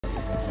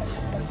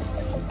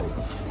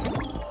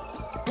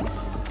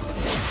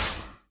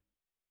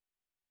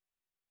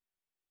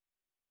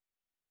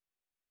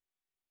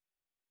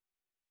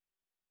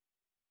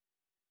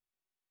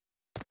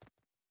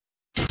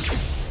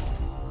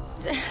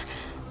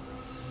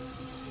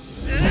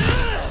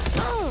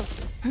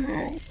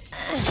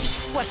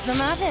What's the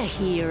matter,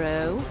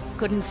 hero?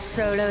 Couldn't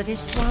solo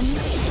this one?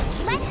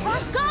 Let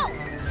her go!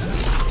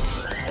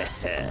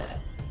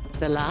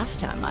 The last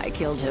time I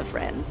killed her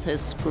friends, her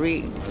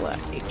screams were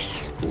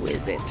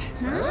exquisite.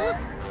 Huh?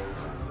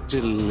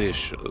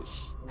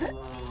 Delicious.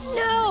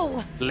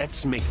 No!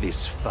 Let's make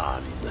this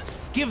fun.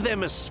 Give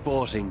them a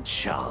sporting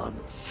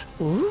chance.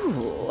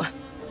 Ooh.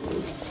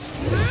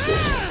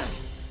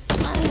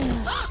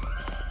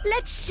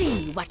 Let's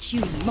see what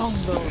you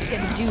mongrels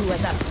can do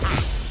as a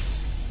pack.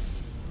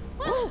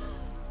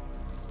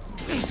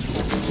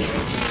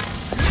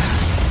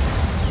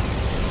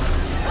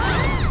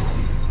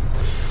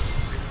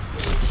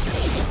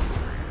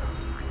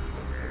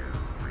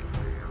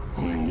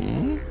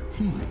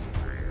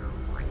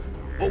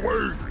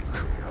 Awake!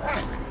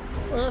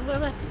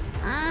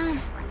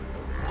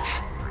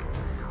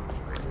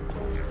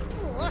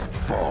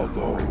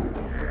 Follow.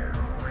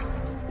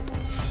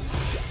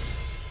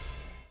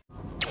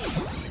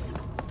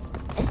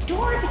 The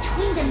door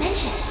between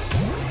dimensions.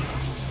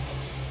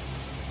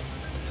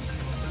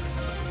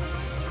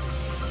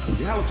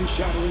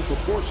 Reality-shattering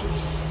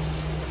proportions.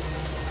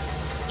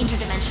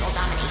 Interdimensional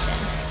domination.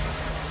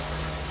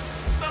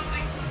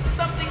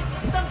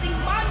 Something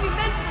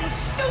monumentally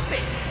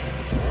stupid!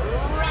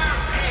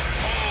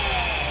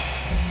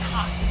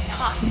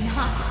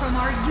 Not from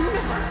our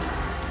universe.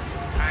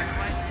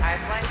 I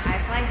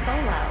fly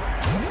solo.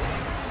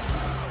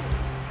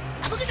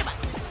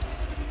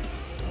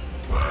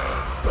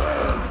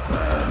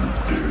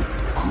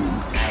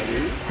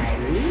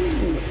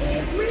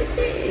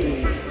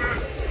 Everything.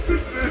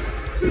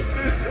 Is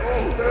this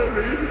all there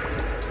is?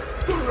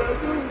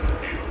 Forever?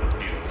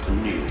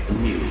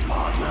 New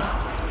partner.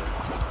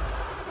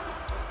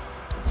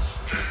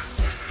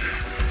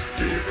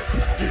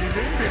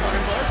 Scheming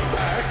behind my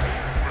back.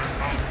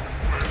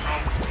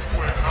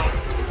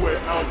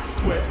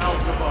 We're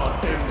out of our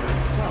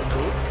endless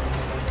cycle.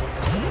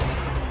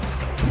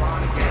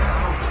 Trying to get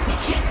out. We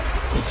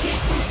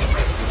can't lose the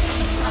race.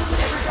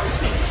 Whatever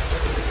something is.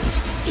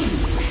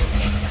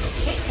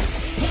 Pick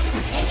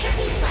some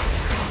entropy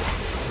blast.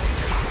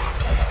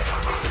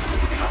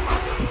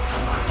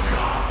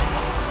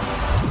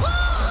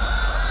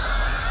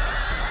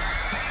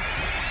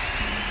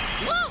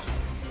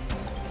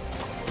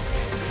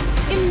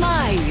 In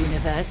my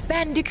universe,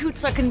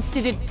 bandicoots are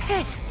considered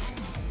pests,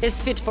 as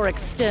fit for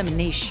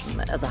extermination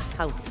as a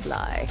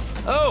housefly.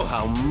 Oh,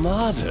 how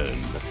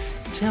modern.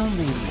 Tell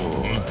me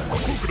more.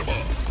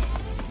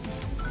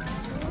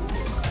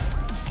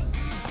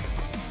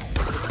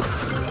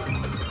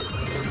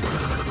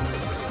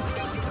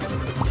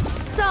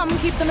 Some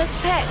keep them as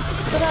pets,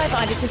 but I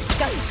find it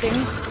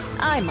disgusting.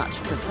 I much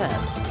prefer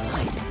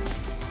spiders.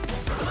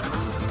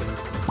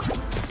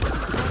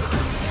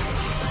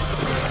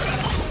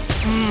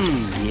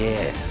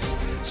 Yes.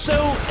 So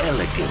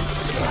elegant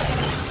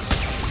spiders.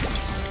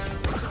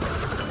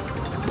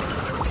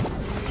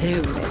 So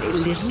many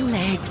little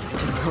legs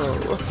to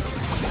pull.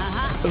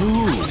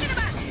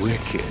 Ooh,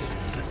 wicked.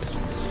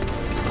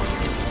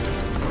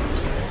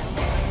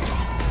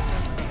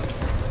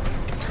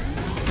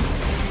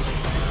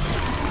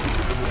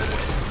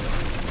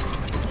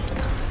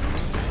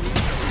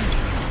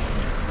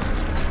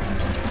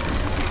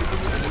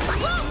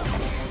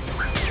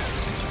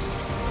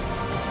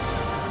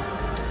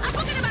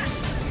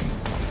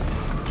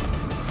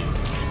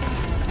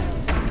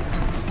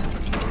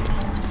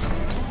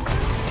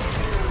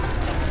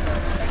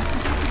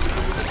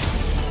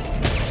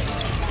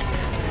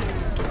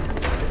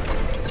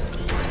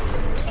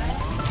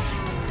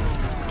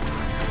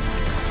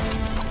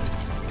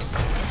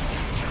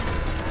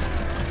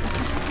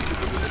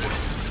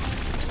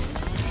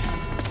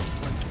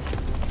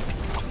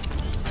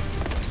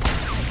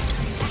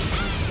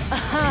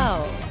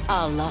 How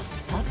our lost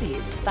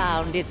puppies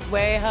found its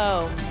way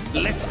home.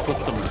 Let's put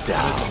them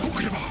down.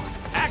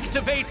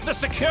 Activate the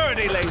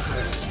security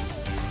lasers.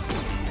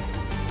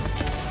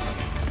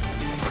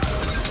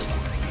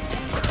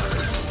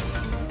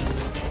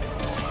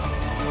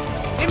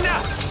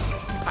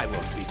 Enough! I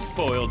won't be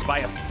foiled by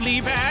a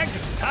flea bag.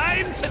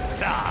 Time to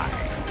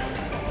die.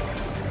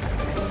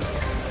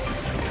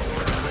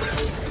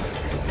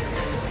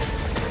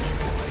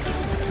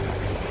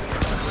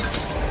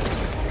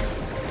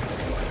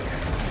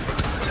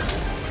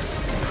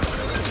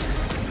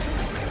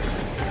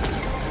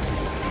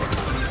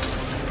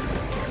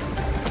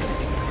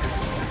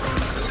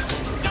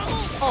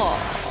 Oh,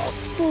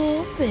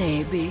 poor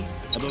baby.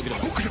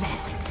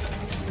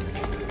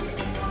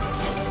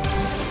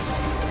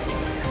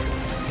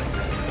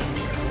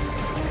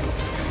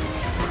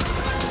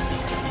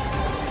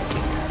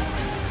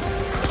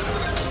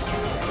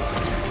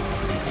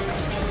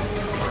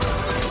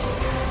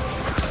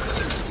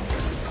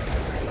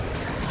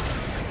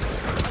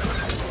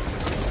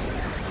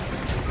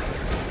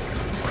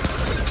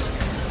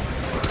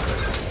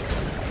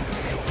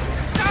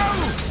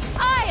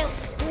 I'll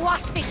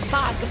squash this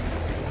bug.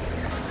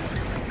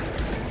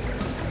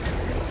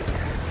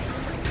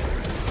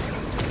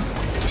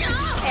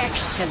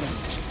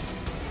 Excellent.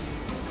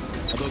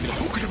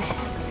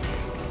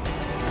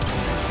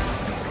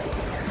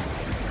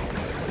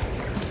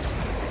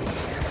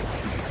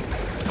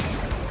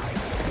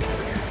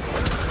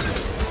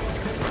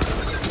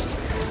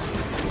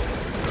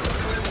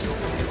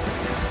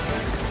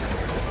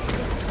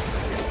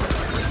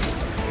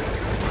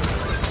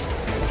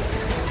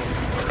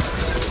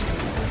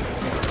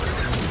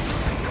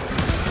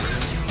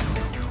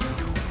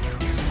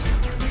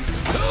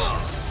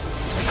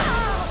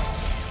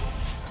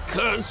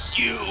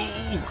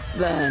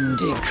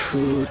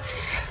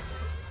 Bandicoots.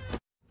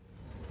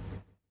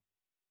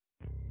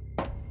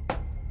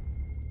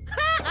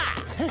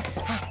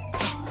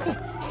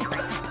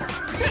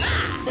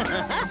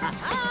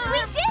 We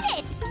did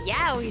it!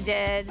 Yeah, we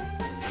did.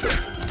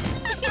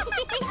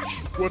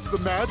 What's the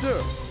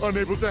matter?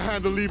 Unable to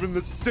handle even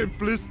the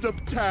simplest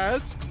of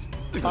tasks?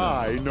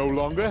 I no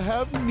longer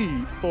have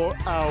need for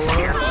our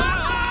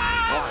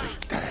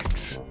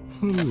Thanks.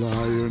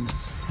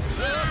 alliance.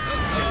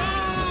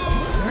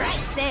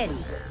 Right then,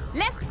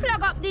 let's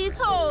plug up these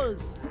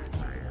holes.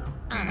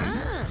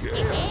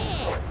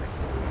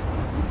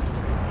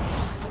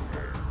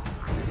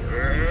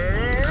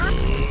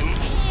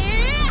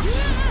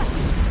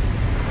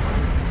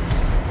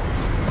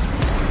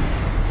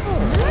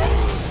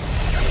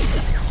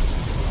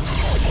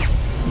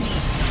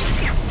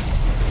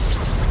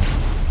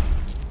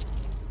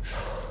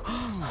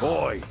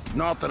 Boy,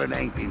 not that it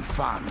ain't been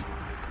fun,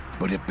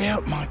 but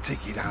about my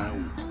ticket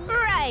home.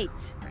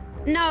 Right.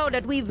 Now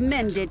that we've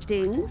mended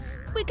things,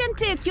 we can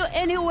take you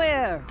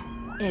anywhere,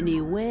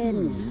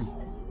 anywhen,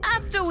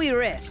 after we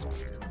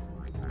rest.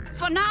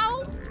 For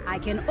now, I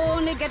can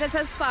only get us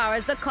as far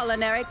as the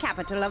culinary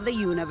capital of the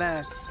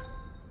universe,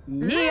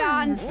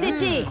 Neon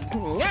City.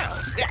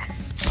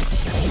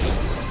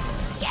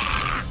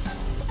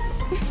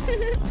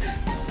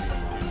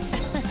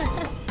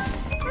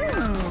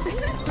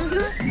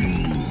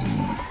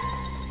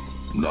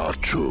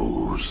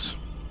 Nachos.